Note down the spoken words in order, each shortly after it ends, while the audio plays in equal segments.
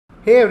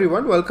Hey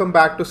everyone, welcome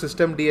back to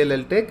System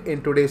DLL Tech.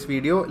 In today's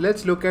video,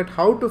 let's look at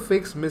how to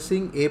fix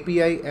missing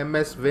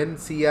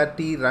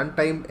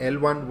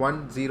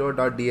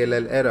API-MS-WIN-CRT-RUNTIME-L1-1-0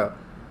 DLL error.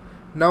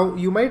 Now,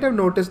 you might have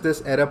noticed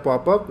this error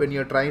pop up when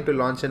you're trying to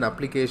launch an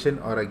application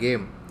or a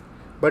game.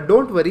 But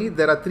don't worry,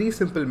 there are three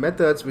simple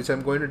methods which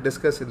I'm going to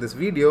discuss in this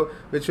video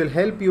which will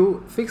help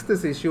you fix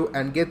this issue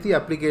and get the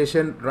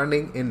application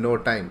running in no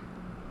time.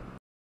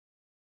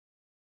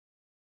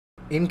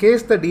 In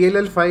case the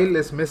DLL file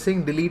is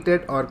missing,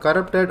 deleted or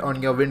corrupted on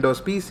your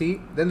Windows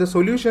PC, then the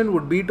solution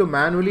would be to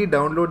manually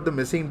download the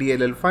missing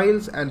DLL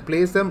files and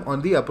place them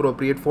on the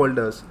appropriate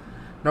folders.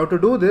 Now to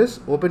do this,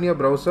 open your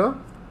browser,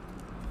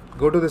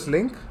 go to this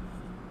link,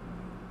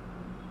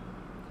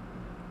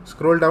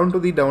 scroll down to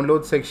the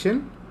download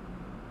section,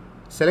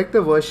 select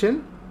the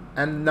version,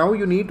 and now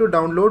you need to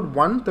download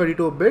one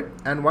 32-bit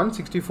and one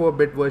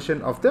 64-bit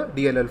version of the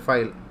DLL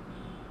file.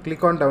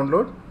 Click on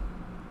download.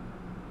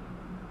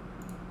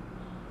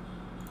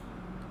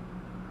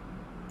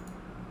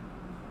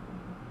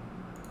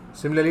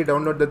 Similarly,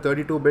 download the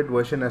 32-bit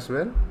version as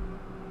well.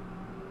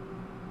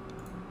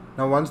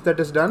 Now once that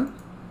is done,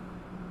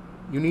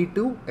 you need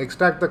to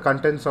extract the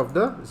contents of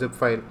the zip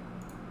file.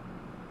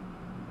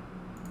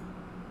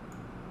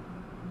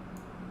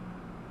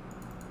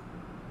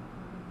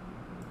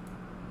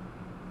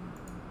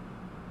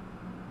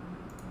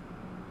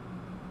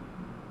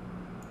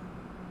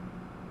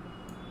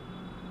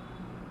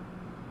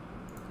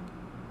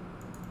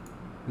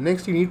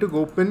 Next, you need to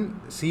open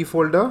C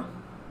folder,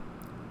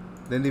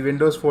 then the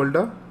Windows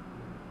folder.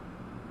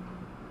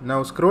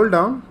 Now scroll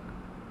down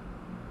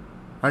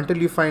until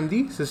you find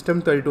the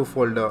System32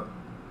 folder.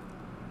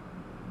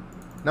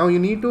 Now you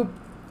need to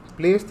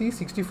place the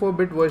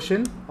 64-bit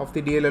version of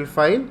the DLL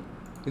file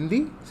in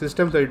the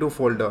System32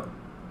 folder.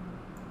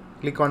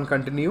 Click on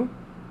continue.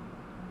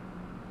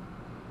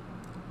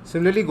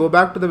 Similarly, go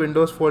back to the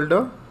Windows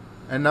folder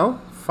and now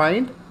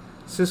find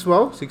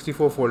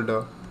syswow64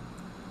 folder.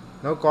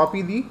 Now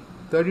copy the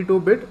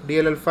 32-bit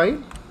DLL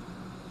file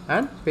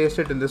and paste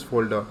it in this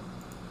folder.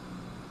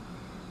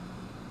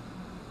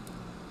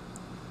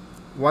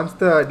 Once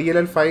the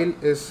DLL file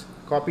is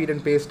copied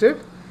and pasted,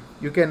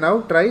 you can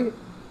now try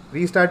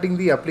restarting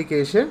the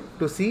application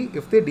to see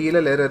if the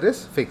DLL error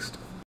is fixed.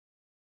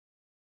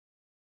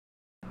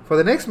 For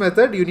the next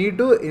method, you need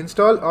to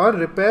install or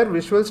repair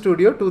Visual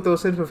Studio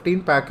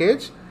 2015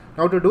 package.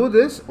 Now to do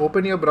this,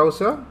 open your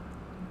browser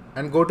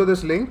and go to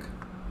this link.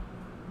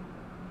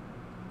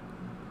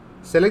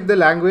 Select the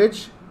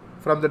language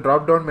from the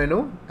drop down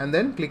menu and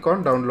then click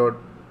on download.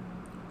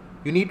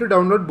 You need to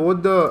download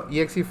both the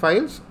exe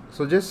files,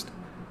 so just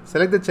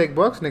select the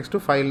checkbox next to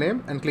file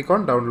name and click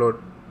on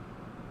download.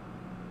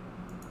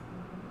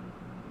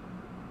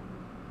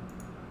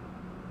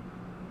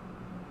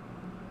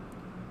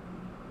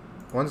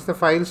 Once the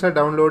files are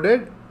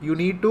downloaded, you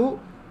need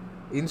to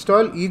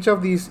install each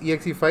of these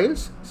exe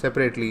files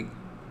separately.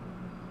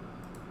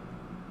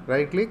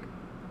 Right click,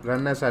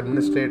 run as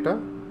administrator,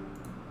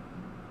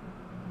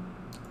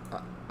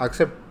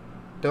 accept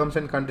terms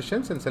and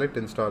conditions and select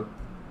install.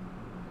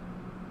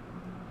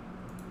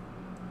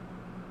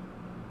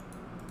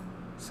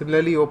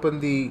 Similarly, open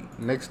the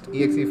next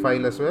exe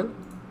file as well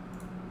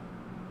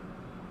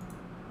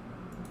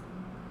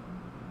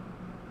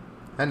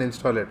and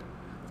install it.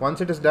 Once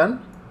it is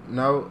done,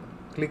 now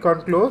click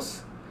on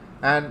close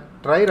and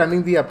try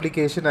running the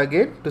application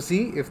again to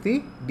see if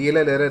the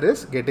DLL error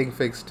is getting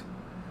fixed.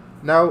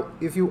 Now,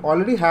 if you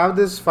already have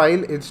this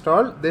file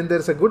installed, then there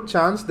is a good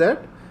chance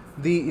that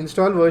the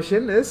install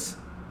version is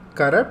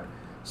corrupt,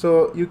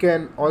 so you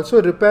can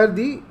also repair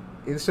the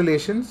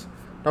installations.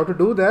 Now to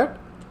do that,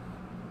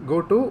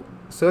 go to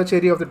search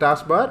area of the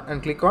taskbar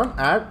and click on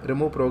add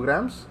remove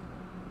programs.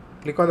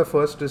 Click on the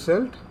first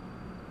result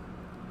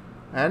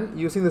and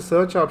using the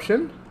search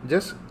option,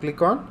 just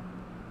click on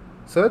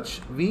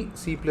search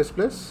VC++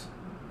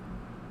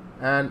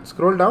 and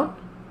scroll down.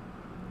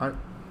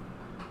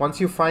 Once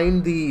you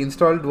find the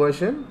installed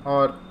version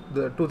or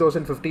the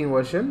 2015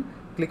 version,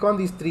 click on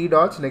these three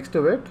dots next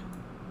to it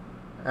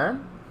and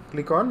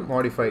click on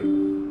modify.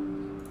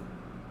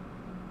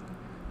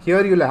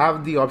 Here you will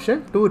have the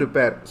option to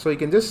repair, so you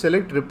can just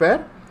select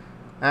repair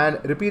and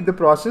repeat the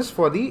process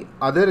for the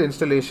other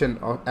installation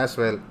as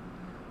well.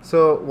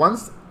 So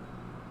once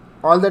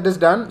all that is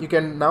done, you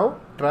can now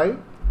try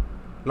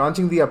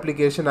launching the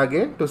application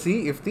again to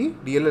see if the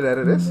DLL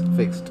error is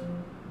fixed.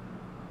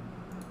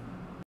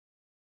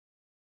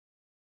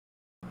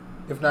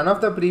 If none of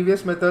the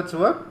previous methods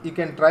work, you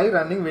can try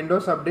running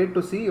Windows Update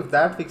to see if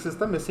that fixes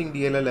the missing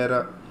DLL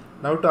error.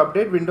 Now to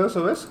update Windows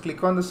OS,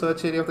 click on the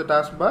search area of the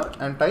taskbar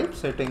and type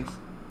settings.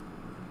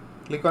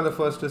 Click on the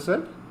first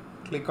result,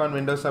 click on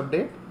Windows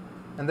Update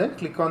and then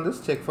click on this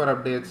check for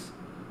updates.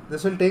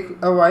 This will take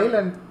a while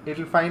and it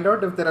will find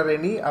out if there are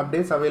any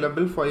updates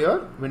available for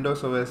your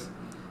Windows OS.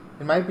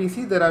 In my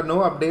PC, there are no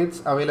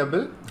updates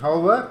available.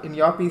 However, in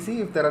your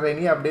PC, if there are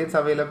any updates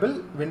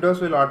available, Windows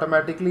will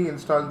automatically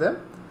install them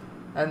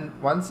and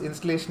once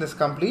installation is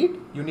complete,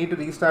 you need to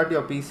restart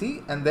your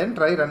PC and then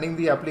try running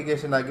the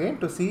application again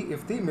to see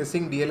if the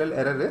missing DLL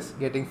error is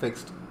getting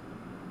fixed.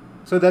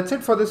 So that's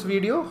it for this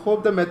video.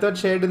 Hope the method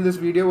shared in this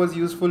video was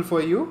useful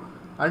for you.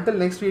 Until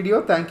next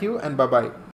video, thank you and bye-bye.